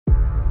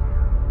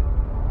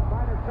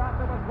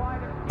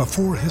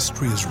Before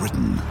history is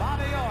written,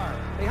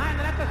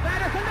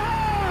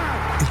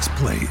 it's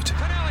played.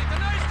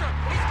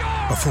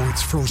 Before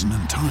it's frozen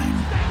in time,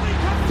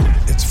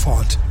 it's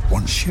fought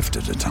one shift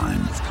at a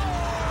time.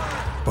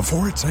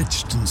 Before it's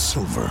etched in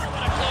silver,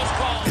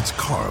 it's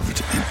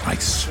carved in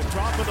ice.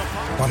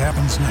 What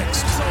happens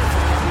next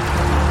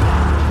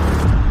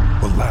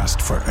will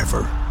last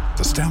forever.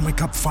 The Stanley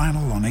Cup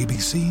Final on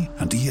ABC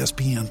and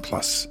ESPN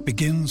Plus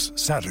begins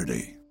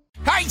Saturday.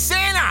 Hey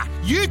Santa,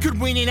 you could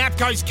win in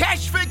APCO's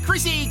Cash for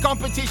Chrissy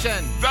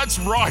competition. That's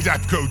right,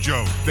 APCO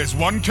Joe. There's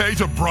 1K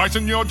to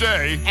brighten your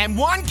day. And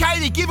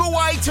 1K to give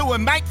away to a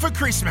mate for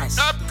Christmas.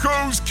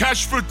 APCO's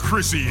Cash for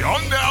Chrissy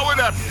on now at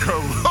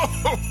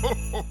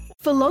APCO.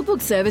 For logbook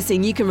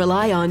servicing you can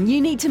rely on,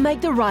 you need to make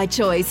the right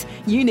choice.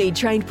 You need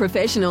trained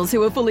professionals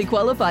who are fully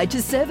qualified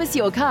to service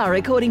your car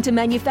according to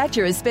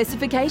manufacturer's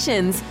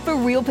specifications. For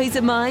real peace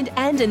of mind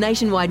and a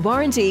nationwide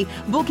warranty,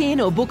 book in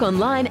or book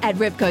online at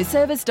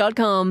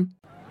repcoservice.com.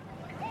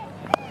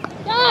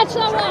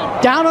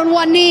 Down on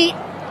one knee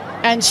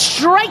and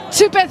straight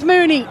to Beth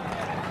Mooney.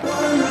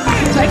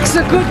 Takes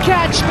a good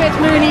catch, Beth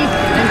Mooney,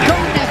 and goal.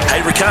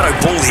 Hey, Ricardo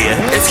Ball here.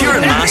 If you're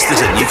in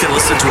Masterton, you can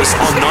listen to us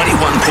on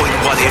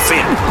 91.1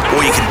 FM,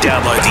 or you can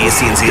download the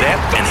SNZ app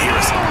and hear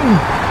us.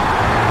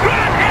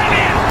 Grant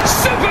Elliott,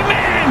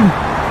 Superman!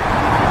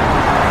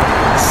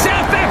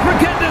 South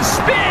Africa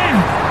despair.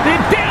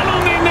 They're down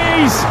on their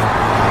knees.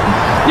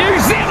 New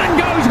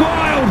Zealand goes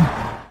wild.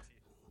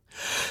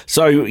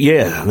 So,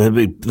 yeah,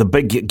 the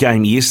big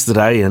game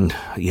yesterday, and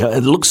yeah,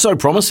 it looked so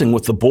promising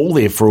with the ball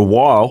there for a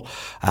while,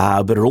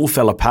 but it all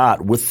fell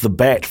apart with the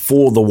bat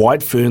for the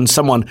White Ferns.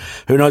 Someone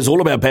who knows all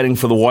about batting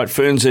for the White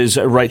Ferns is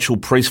Rachel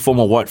Priest,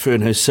 former White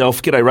Fern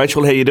herself. G'day,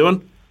 Rachel. How you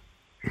doing?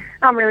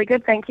 I'm really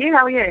good, thank you.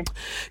 How are you?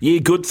 Yeah,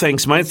 good,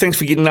 thanks, mate. Thanks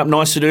for getting up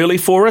nice and early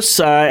for us.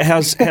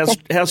 How's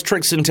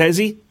Tricks in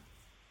Tassie?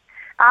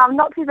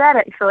 Not too bad,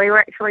 actually. We're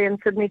actually in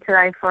Sydney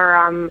today for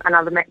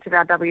another match of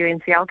our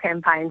WNCL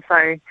campaign,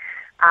 so...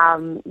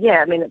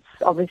 yeah, I mean, it's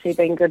obviously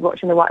been good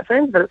watching the White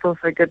Ferns, but it's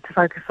also good to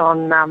focus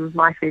on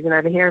my season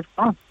over here as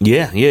well.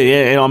 Yeah.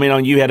 And I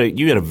mean, you had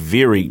a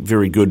very,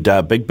 very good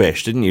Big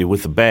Bash, didn't you,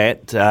 with the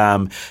bat?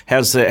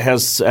 How's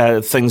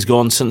things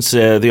gone since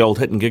the old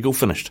hit and giggle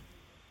finished?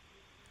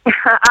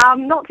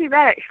 Not too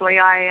bad, actually.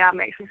 I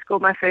actually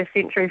scored my first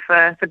century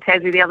for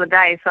Tassie the other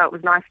day, so it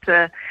was nice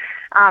to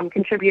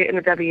contribute in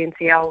the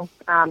WNCL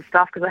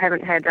stuff because I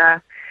haven't had...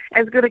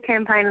 as good a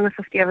campaign in the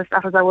 50-over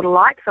stuff as I would have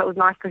liked, so it was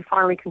nice to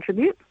finally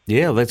contribute.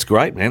 Yeah, that's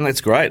great, man.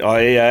 That's great.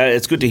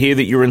 It's good to hear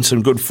that you're in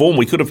some good form.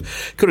 We could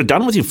have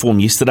done with your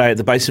form yesterday at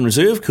the Basin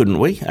Reserve, couldn't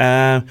we?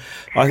 I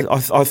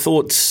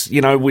thought,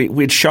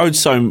 we'd showed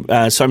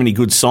so many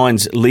good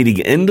signs leading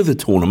into the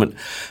tournament,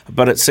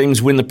 but it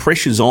seems when the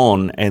pressure's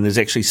on and there's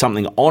actually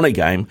something on a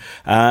game,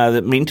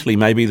 that mentally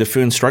maybe the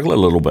Ferns struggle a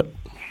little bit.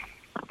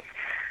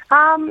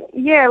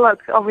 Yeah,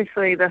 look,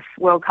 obviously this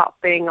World Cup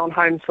being on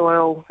home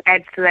soil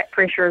adds to that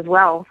pressure as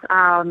well.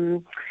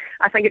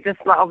 I think it just,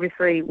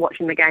 obviously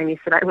watching the game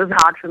yesterday was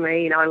hard for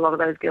me. A lot of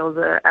those girls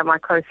are my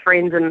close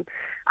friends, and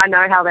I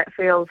know how that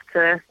feels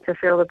to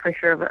feel the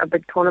pressure of a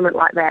big tournament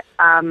like that.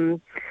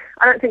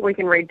 I don't think we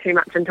can read too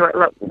much into it.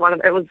 Look,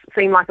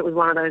 seemed like it was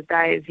one of those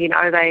days.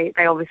 They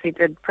obviously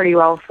did pretty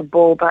well for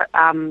ball, but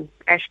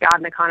Ash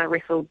Gardner kind of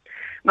wrestled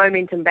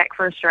momentum back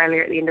for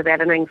Australia at the end of that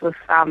innings with,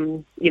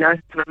 some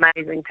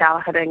amazing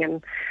tower hitting,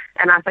 and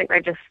I think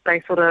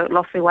they sort of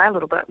lost their way a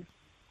little bit.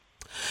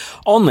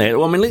 On that,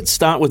 let's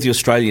start with the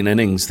Australian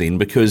innings then,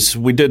 because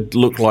we did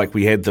look like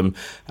we had them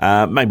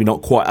maybe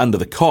not quite under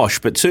the cosh,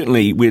 but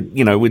certainly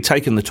we'd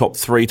taken the top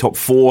three, top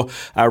four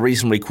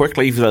reasonably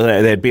quickly.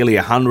 They had barely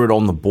 100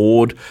 on the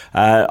board.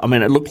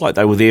 It looked like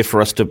they were there for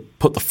us to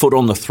put the foot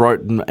on the throat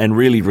and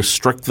really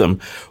restrict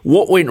them.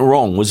 What went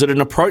wrong? Was it an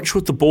approach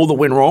with the ball that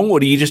went wrong, or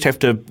do you just have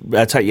to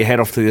take your hat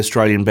off to the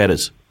Australian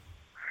batters?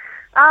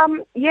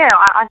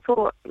 I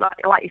thought,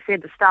 like you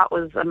said, the start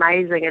was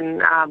amazing,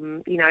 and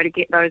to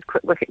get those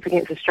quick wickets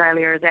against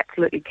Australia is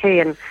absolutely key.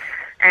 And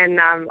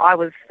I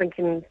was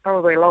thinking,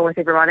 probably along with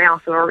everyone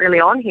else, we were really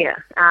on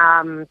here.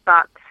 I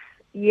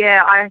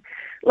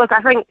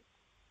think,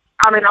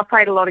 I've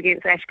played a lot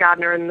against Ash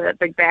Gardner in the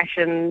Big Bash,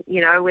 and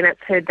when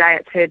it's her day,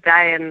 it's her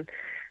day, and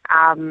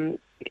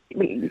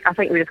I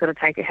think we just got to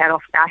take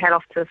our hat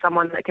off to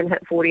someone that can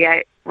hit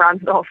 48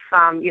 runs off,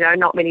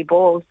 not many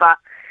balls, but.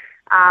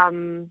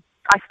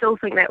 I still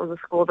think that was a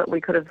score that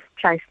we could have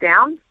chased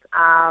down.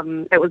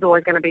 It was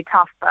always going to be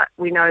tough, but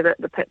we know that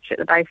the pitch at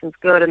the Basin's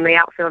good and the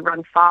outfield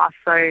runs fast.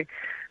 So,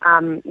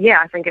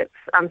 I think it's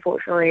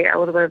unfortunately a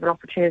little bit of an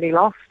opportunity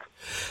lost.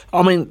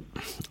 I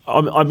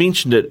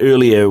mentioned it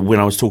earlier when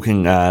I was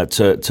talking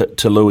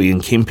to Louis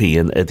and Kempe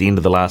at the end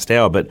of the last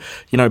hour, but,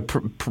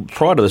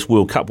 prior to this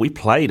World Cup, we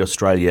played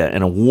Australia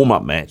in a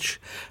warm-up match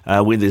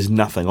where there's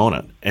nothing on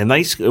it. And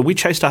we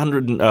chased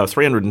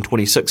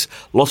 326,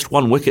 lost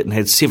one wicket and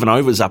had 7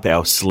 overs up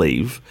our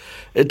sleeve.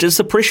 Does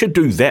the pressure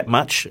do that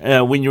much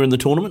when you're in the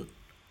tournament?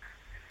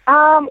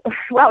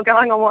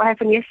 Going on what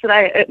happened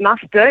yesterday, it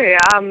must do.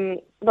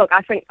 look,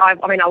 I think I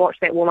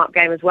watched that warm-up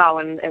game as well,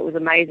 and it was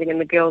amazing. And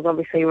the girls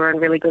obviously were in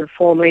really good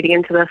form leading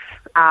into this,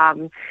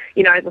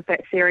 with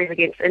that series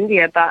against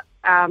India. But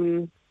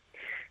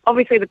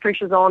obviously the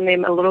pressure's on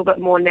them a little bit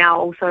more now,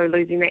 also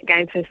losing that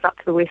game first up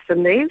to the West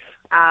Indies.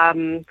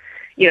 So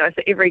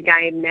every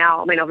game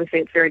now, I mean, obviously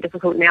it's very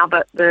difficult now,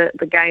 but the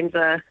games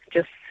are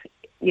just,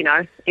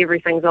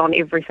 everything's on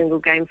every single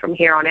game from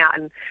here on out.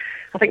 And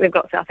I think they've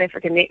got South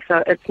Africa next,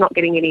 so it's not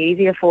getting any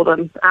easier for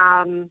them.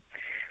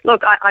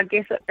 Look, I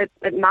guess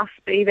it must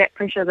be that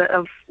pressure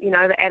the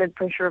added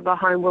pressure of a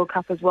home World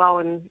Cup as well.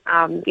 And,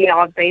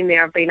 I've been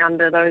there, I've been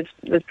under those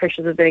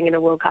pressures of being in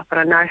a World Cup, and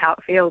I know how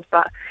it feels.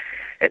 But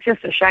it's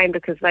just a shame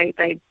because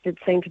they did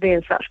seem to be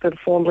in such good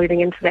form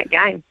leading into that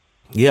game.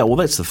 Yeah, well,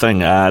 that's the thing.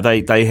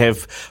 They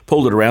have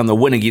pulled it around. The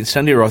win against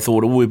India, I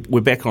thought,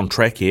 we're back on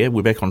track here.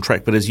 We're back on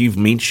track. But as you've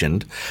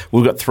mentioned,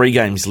 we've got 3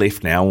 games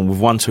left now, and we've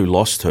won 2,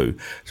 lost 2.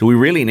 So we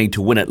really need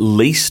to win at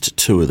least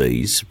 2 of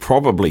these,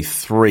 probably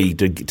 3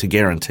 to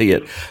guarantee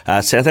it.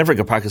 South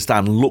Africa,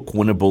 Pakistan look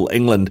winnable.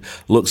 England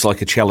looks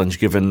like a challenge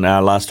given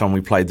last time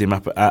we played them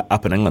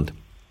up in England.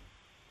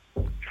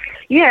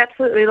 Yeah,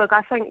 absolutely. Look,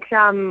 I think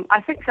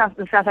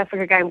the South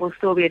Africa game will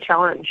still be a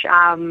challenge.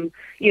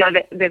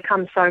 They've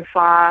come so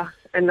far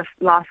in the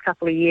last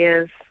couple of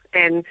years,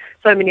 and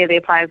so many of their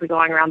players are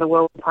going around the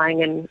world playing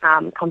in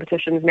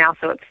competitions now,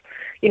 so it's,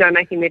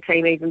 making their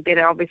team even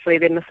better. Obviously,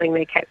 they're missing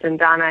their captain,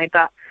 Dane,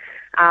 but,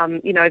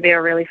 they're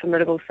a really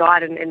formidable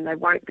side, and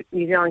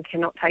New Zealand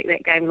cannot take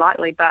that game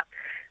lightly, but,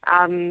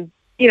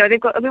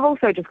 they've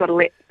also just got to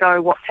let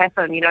go what's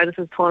happened. This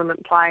is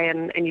tournament play,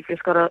 and you've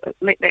just got to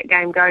let that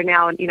game go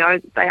now. And,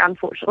 they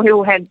unfortunately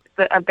all had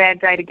a bad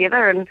day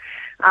together, and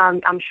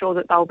I'm sure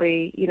that they'll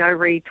be,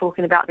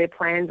 re-talking about their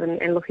plans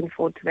and looking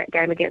forward to that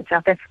game against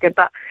South Africa.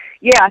 But,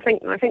 yeah, I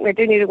think they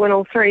do need to win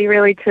all 3,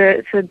 really,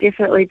 to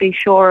definitely be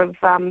sure of,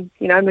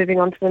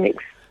 moving on to the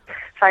next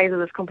phase of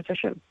this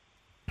competition.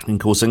 And of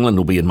course, England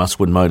will be in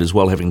must-win mode as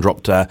well, having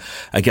dropped a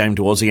game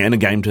to Aussie and a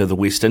game to the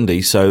West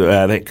Indies.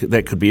 So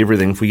that could be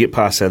everything. If we get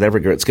past South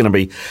Africa, it's going to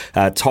be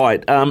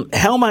tight.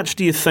 How much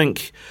do you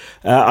think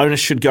onus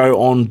should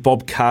go on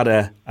Bob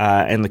Carter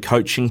and the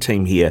coaching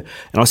team here?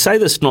 And I say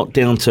this not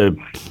down to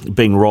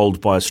being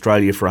rolled by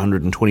Australia for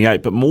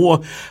 128, but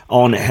more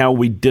on how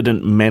we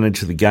didn't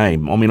manage the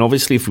game. I mean,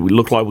 obviously, if we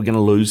look like we're going to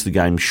lose the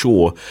game,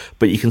 sure,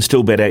 but you can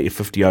still bat out your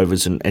 50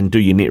 overs and do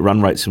your net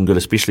run rate some good,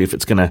 especially if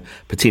it's going to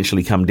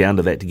potentially come down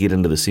to that to get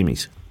into the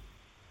semis.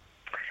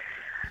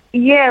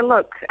 Yeah,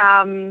 look,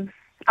 I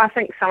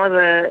think some of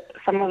it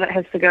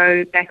has to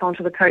go back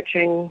onto the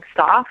coaching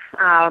staff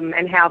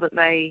and how that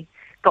they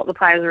got the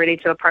players ready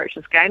to approach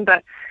this game.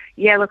 But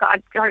yeah, look,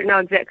 I don't know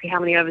exactly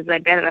how many overs they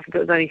batted. I think it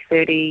was only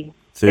 30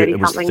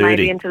 something,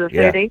 maybe into the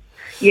 30.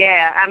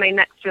 Yeah, I mean,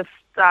 that's just,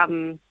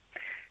 it's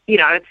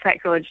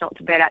sacrilege not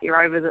to bat out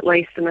your overs at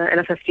least in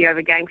a 50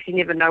 over game because you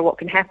never know what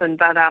can happen.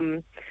 But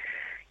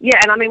yeah,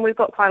 and I mean, we've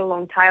got quite a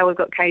long tail. We've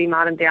got Katie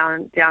Martin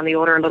down the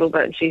order a little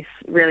bit, and she's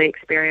really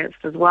experienced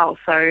as well.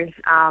 So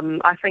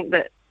I think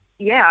that,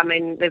 yeah, I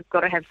mean, they've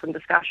got to have some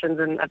discussions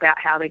about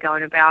how they're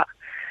going about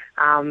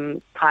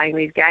playing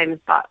these games.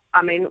 But,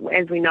 I mean,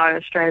 as we know,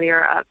 Australia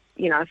are,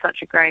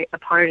 such a great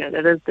opponent.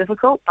 It is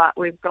difficult, but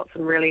we've got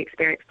some really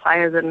experienced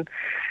players. And,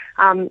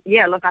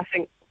 yeah, look, I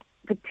think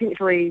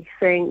potentially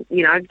seeing,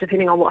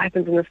 depending on what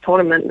happens in this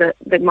tournament, that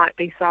there might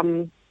be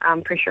some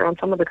pressure on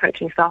some of the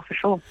coaching staff for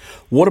sure.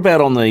 What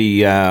about on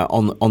the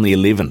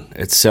 11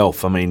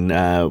 itself? I mean,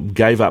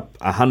 gave up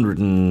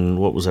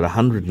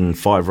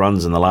 105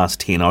 runs in the last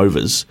 10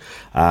 overs,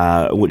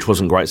 which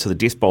wasn't great. So the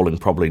death bowling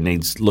probably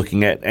needs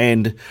looking at,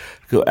 and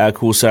of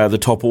course the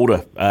top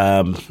order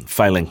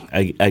failing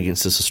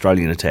against this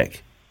Australian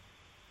attack.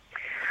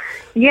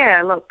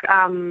 Yeah, look,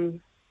 I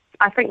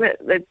think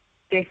that the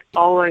death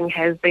bowling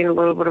has been a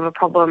little bit of a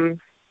problem,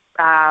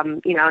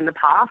 in the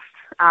past.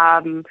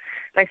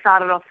 They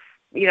started off,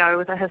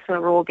 with a hiss and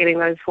a roar getting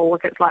those 4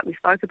 wickets like we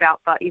spoke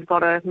about, but you've got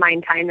to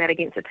maintain that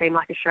against a team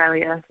like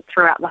Australia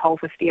throughout the whole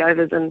 50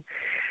 overs. And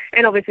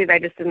obviously they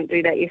just didn't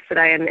do that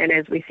yesterday. And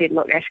as we said,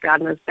 look, Ash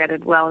Gardner's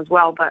batted well as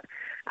well. But,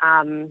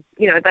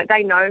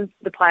 they know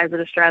the players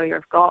that Australia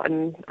have got,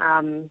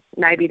 and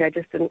maybe they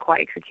just didn't quite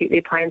execute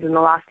their plans in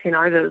the last 10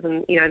 overs.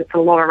 And, it's a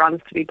lot of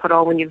runs to be put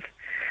on when you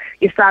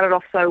started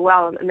off so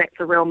well, and that's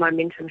a real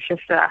momentum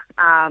shifter.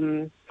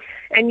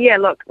 And yeah,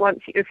 look,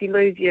 if you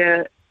lose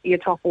your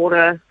top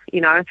order,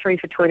 3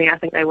 for 20, I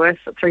think they were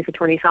 3 for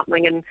 20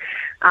 something, and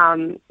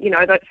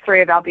those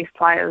 3 of our best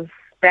players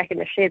back in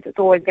the sheds, it's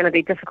always going to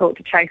be difficult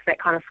to chase that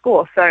kind of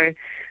score. So,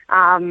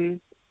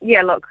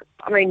 yeah, look,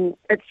 I mean,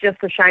 it's just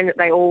a shame that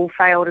they all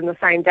failed in the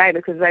same day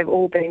because they've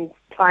all been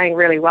playing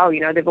really well.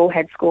 They've all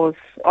had scores.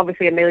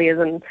 Obviously, Amelia's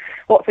in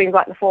what seems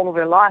like the form of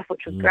her life,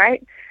 which was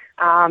great.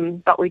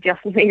 But we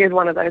just needed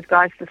one of those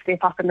guys to step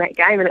up in that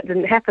game, and it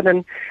didn't happen.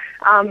 And,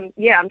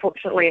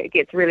 unfortunately, it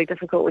gets really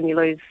difficult when you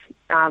lose,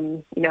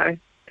 3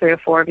 or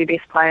 4 of your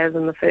best players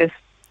in the first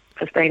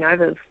 15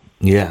 overs.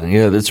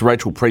 Yeah, that's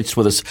Rachel Priest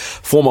with us,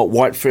 former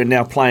Whitefern,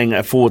 now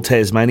playing for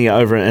Tasmania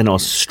over in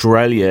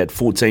Australia at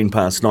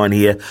 9:14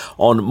 here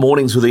on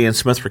Mornings with Ian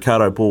Smith.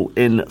 Ricardo Ball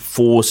in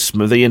for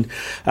Smithy. And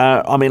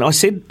I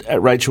said,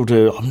 Rachel,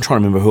 I'm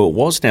trying to remember who it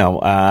was now,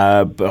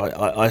 but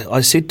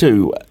I said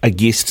to a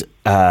guest,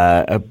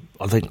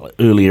 I think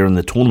earlier in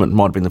the tournament,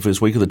 might have been the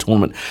first week of the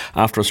tournament,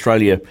 after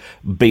Australia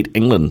beat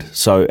England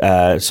so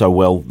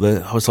well.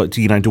 I was like,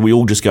 do we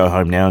all just go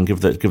home now and give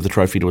the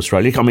trophy to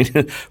Australia? I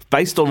mean,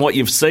 based on what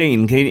you've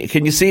seen,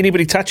 can you see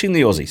anybody touching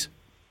the Aussies?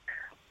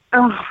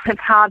 Oh, it's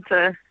hard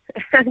to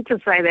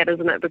say that,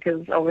 isn't it?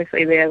 Because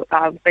obviously they've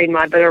been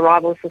my bitter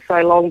rivals for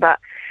so long. But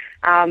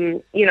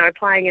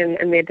playing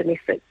in their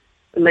domestic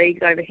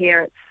leagues over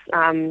here,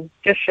 it's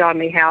just shown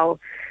me how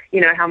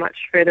much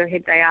further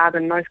ahead they are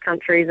than most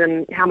countries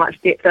and how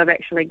much depth they've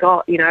actually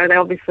got. They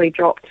obviously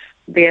dropped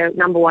their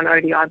number one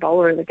ODI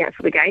bowler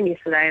for the game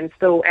yesterday and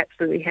still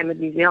absolutely hammered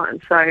New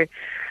Zealand. So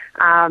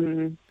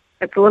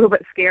it's a little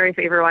bit scary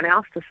for everyone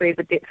else to see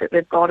the depth that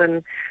they've got.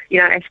 And,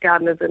 Ash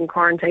Gardner's in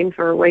quarantine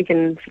for a week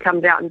and she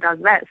comes out and does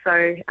that.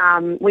 So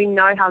we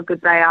know how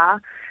good they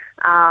are.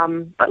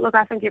 But look,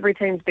 I think every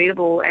team's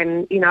beatable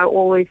and,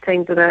 all these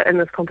teams that are in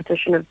this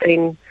competition have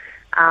been,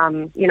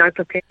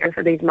 preparing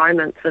for these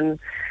moments. And,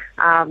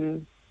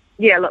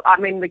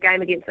 the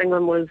game against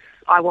England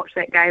I watched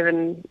that game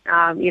and,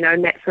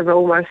 Nat Saville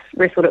almost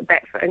wrestled it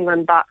back for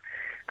England, but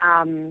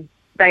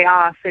they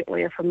are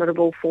certainly a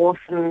formidable force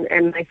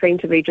and they seem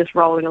to be just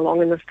rolling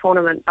along in this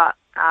tournament. But,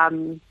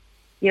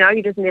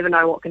 you just never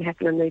know what can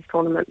happen in these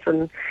tournaments.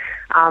 And,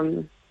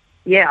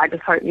 I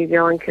just hope New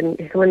Zealand can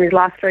win these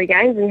last 3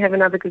 games and have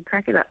another good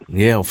crack at it.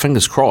 Yeah, well,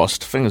 fingers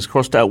crossed.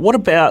 What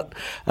about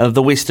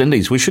the West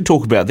Indies? We should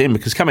talk about them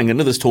because coming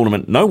into this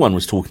tournament, no one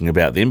was talking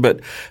about them, but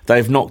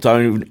they've knocked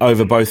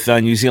over both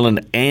New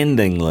Zealand and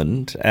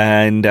England.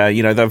 And,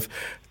 they've,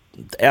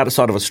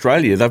 outside of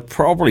Australia, they've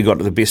probably got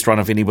the best run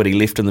of anybody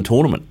left in the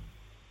tournament.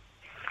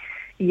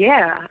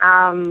 Yeah,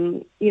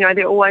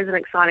 they're always an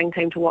exciting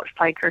team to watch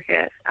play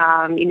cricket.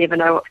 You never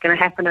know what's going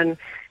to happen, and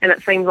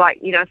it seems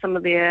like, some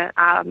of their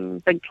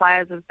big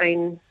players have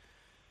been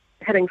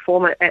hitting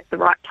form at the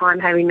right time.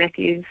 Hayley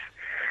Matthews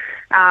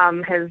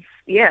has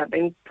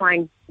been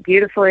playing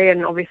beautifully,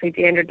 and obviously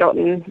Deandra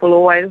Dottin will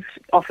always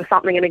offer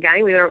something in a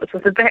game, whether it was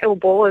with a bat or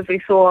ball, as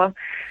we saw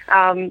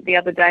the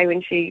other day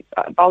when she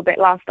bowled that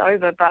last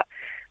over. But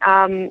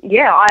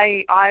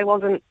I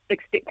wasn't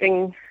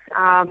expecting.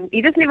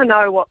 You just never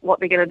know what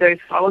they're going to do.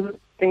 So I wasn't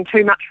expecting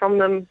too much from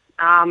them.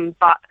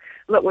 But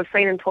look, we've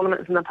seen in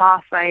tournaments in the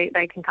past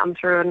they can come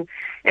through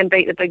and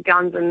beat the big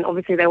guns. And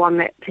obviously they won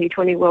that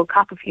T20 World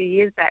Cup a few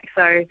years back.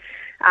 So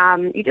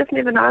you just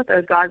never know with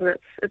those guys. And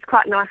it's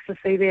quite nice to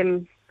see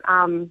them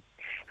kind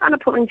of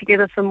putting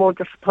together some more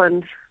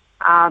disciplined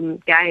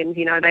games.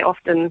 They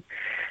often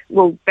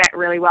will bat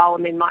really well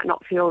and then might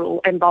not field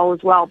and bowl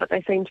as well, but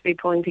they seem to be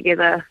pulling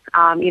together,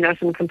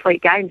 some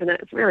complete games, and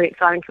it's really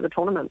exciting for the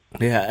tournament.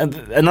 Yeah, and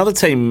another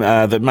team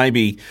that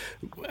maybe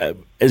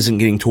isn't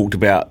getting talked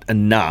about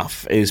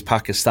enough is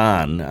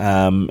Pakistan.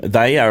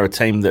 They are a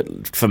team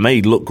that, for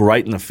me, look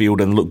great in the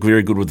field and look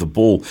very good with the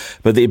ball,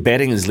 but their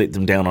batting has let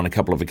them down on a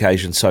couple of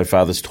occasions so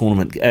far this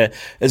tournament.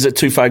 Is it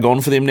too far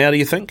gone for them now, do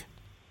you think?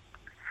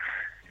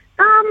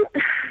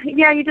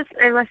 Yeah, as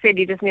I said,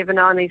 you just never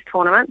know in these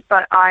tournaments.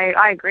 But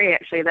I agree.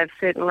 Actually, they've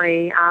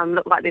certainly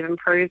looked like they've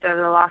improved over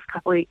the last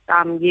couple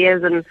of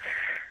years.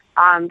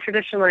 And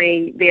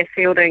traditionally, their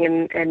fielding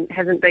and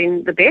hasn't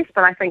been the best,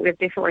 but I think they've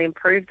definitely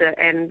improved it.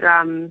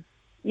 And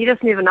you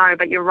just never know.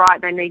 But you're right;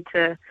 they need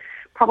to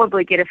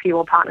probably get a few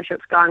more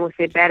partnerships going with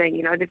their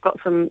batting. They've got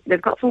some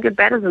good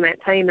batters in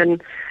that team,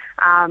 and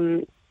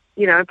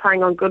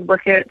playing on good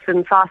wickets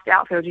and fast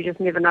outfields. You just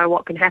never know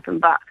what can happen,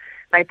 but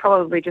they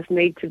probably just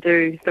need to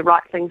do the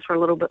right things for a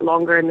little bit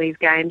longer in these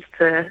games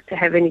to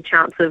have any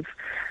chance of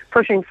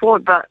pushing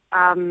forward. But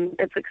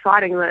it's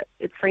exciting that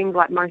it seems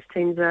like most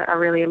teams are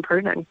really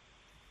improving.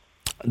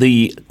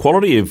 The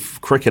quality of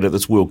cricket at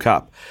this World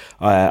Cup,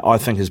 I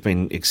think, has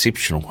been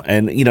exceptional.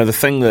 And, the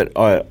thing that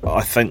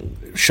I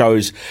think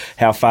shows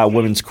how far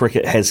women's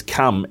cricket has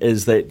come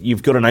is that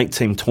you've got an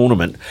 8-team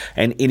tournament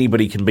and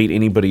anybody can beat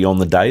anybody on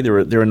the day. There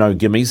are no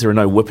gimmies, there are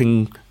no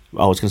whipping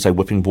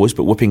boys,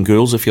 but whipping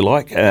girls, if you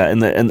like, in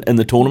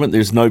the tournament.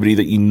 There's nobody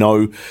that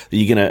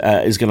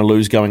that is going to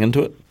lose going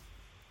into it.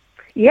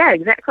 Yeah,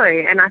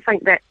 exactly. And I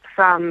think that's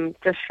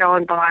just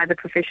shown by the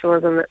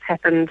professionalism that's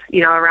happened,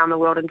 around the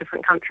world in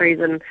different countries,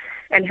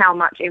 and how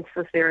much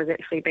emphasis there is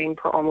actually being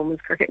put on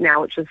women's cricket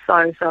now, which is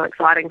so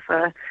exciting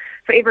for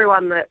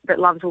everyone that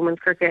loves women's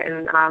cricket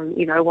and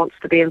wants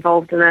to be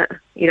involved in it.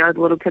 The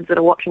little kids that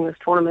are watching this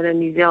tournament in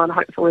New Zealand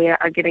hopefully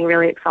are getting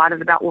really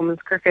excited about women's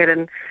cricket.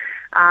 And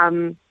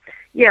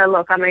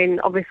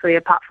obviously,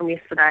 apart from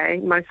yesterday,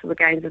 most of the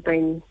games have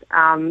been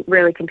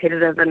really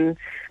competitive, and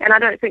I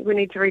don't think we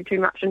need to read too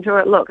much into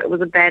it. Look, it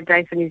was a bad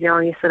day for New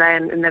Zealand yesterday,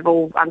 and they've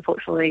all,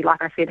 unfortunately,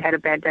 like I said, had a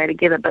bad day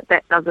together, but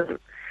that doesn't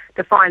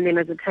define them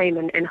as a team,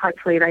 and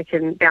hopefully they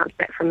can bounce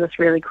back from this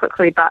really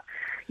quickly. But,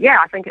 yeah,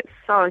 I think it's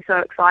so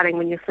exciting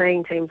when you're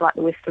seeing teams like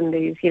the West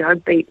Indies,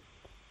 beat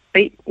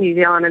beat New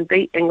Zealand and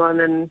beat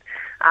England and,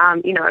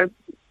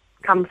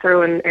 come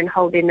through and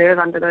hold their nerve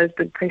under those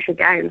big pressure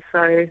games.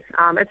 So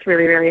it's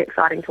really, really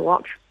exciting to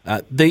watch.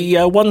 The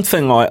one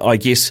thing I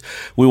guess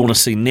we want to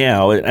see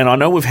now, and I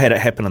know we've had it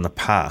happen in the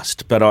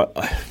past, but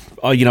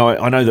I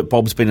know that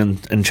Bob's been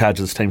in charge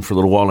of this team for a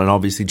little while, and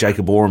obviously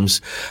Jacob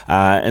Orham's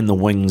in the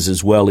wings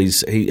as well.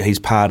 He's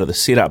part of the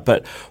setup.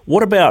 But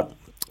what about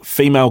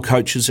female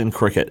coaches in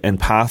cricket and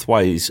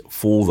pathways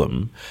for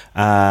them?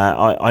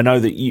 I know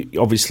that you,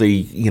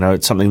 obviously,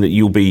 it's something that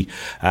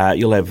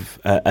you'll have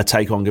a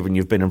take on, given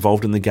you've been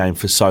involved in the game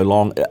for so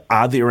long.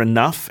 Are there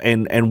enough,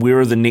 and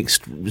where are the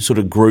next sort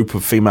of group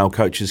of female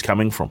coaches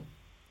coming from?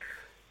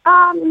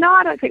 No,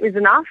 I don't think there's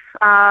enough.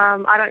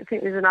 I don't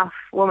think there's enough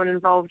women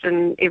involved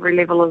in every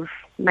level of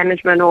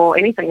management or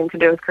anything to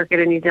do with cricket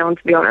in New Zealand,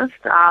 to be honest.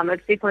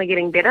 It's definitely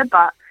getting better,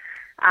 but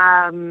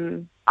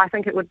I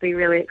think it would be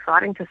really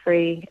exciting to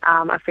see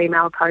a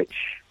female coach,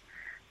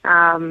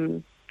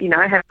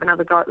 have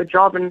another go at the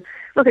job. And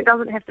look, it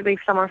doesn't have to be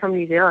someone from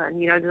New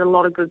Zealand. There's a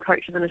lot of good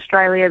coaches in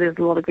Australia. There's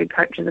a lot of good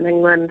coaches in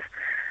England.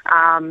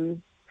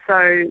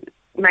 So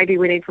maybe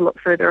we need to look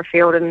further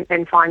afield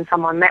and find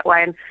someone that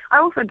way. And I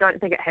also don't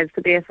think it has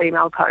to be a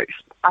female coach.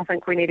 I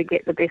think we need to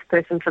get the best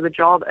person for the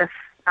job if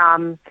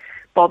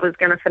Bob is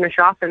going to finish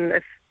up and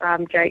if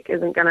Jake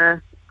isn't going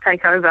to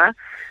take over.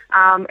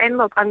 And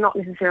look, I'm not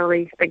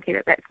necessarily thinking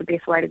that that's the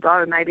best way to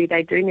go. Maybe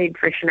they do need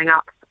freshening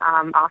up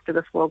after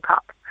this World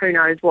Cup. Who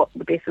knows what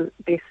the best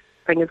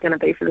thing is going to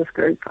be for this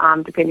group,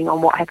 depending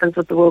on what happens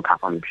with the World Cup.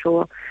 I'm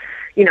sure,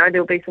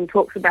 there'll be some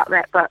talks about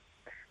that, but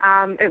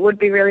it would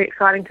be really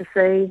exciting to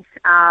see.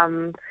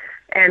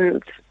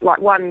 And like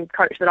one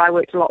coach that I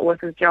worked a lot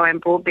with is Joanne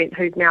Broadbent,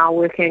 who's now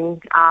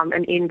working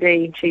in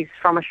ND. She's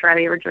from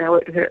Australia originally. I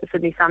worked with her at the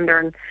Sydney Thunder,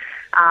 and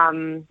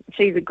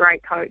she's a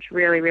great coach,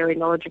 really, really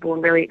knowledgeable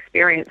and really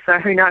experienced. So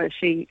who knows?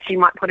 She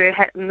might put her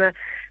hat in the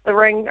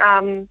ring,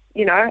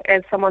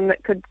 as someone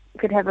that could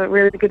have a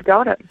really good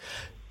go at it.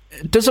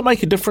 Does it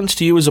make a difference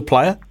to you as a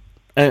player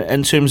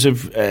in terms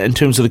of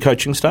the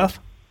coaching staff?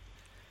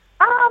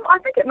 I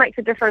think it makes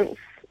a difference.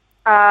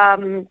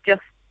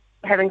 Just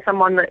having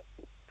someone that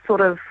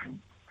sort of,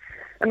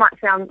 it might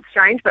sound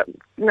strange, but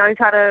knows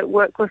how to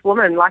work with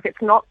women. Like,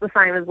 it's not the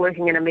same as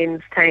working in a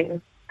men's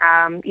team.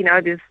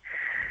 There's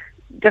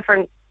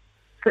different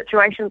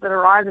situations that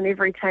arise in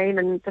every team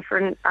and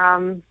different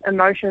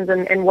emotions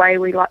and way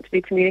we like to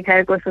be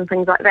communicated with and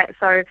things like that.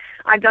 So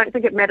I don't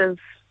think it matters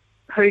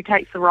who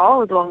takes the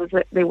role, as long as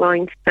they're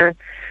willing to,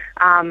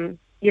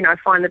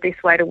 find the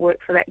best way to work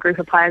for that group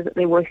of players that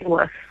they're working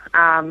with.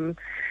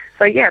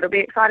 So yeah, it'll be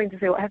exciting to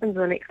see what happens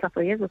in the next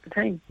couple of years with the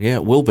team. Yeah,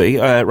 it will be.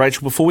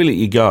 Rachel, before we let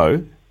you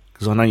go,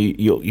 because I know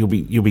you'll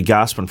be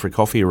gasping for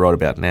coffee right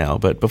about now,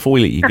 but before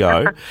we let you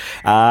go,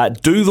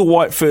 do the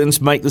White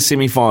Ferns make the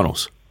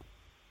semi-finals?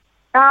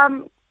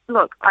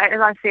 Look, as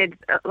I said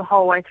the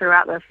whole way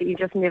throughout this, you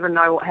just never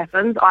know what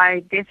happens.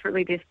 I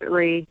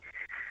desperately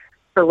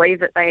believe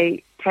that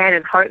they can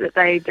and hope that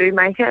they do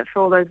make it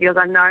for all those girls.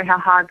 I know how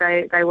hard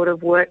they would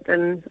have worked,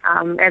 and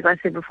as I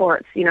said before,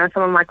 it's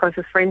some of my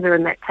closest friends are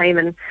in that team,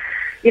 and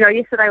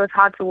yesterday was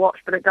hard to watch,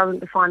 but it doesn't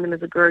define them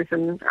as a group.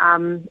 And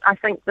I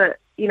think that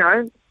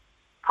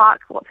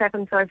park what's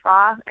happened so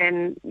far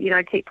and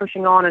keep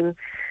pushing on and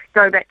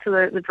go back to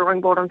the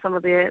drawing board on some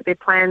of their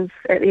plans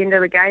at the end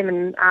of the game,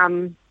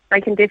 and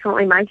they can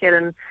definitely make it.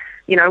 And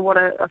what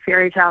a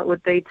fairy tale it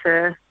would be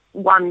to,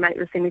 one, make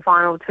the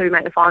semi-final, two,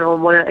 make the final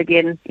and win it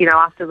again,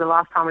 after the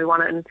last time we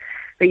won it in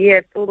the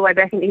year, all the way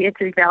back in the year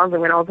 2000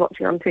 when I was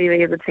watching on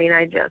TV as a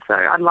teenager. So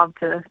I'd love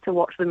to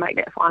watch them make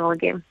that final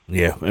again.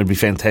 Yeah, it'd be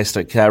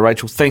fantastic.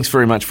 Rachel, thanks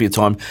very much for your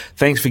time.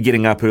 Thanks for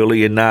getting up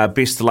early, and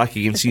best of luck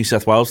against New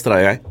South Wales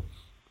today, eh?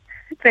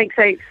 Thanks,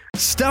 heaps.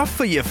 Stuff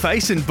for your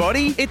face and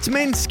body? It's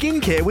men's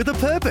skincare with a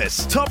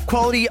purpose. Top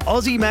quality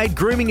Aussie-made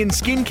grooming and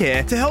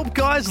skincare to help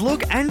guys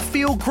look and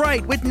feel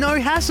great with no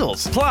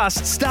hassles. Plus,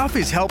 Stuff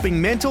is helping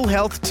mental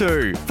health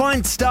too.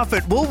 Find Stuff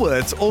at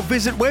Woolworths or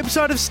visit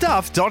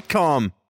websiteofstuff.com.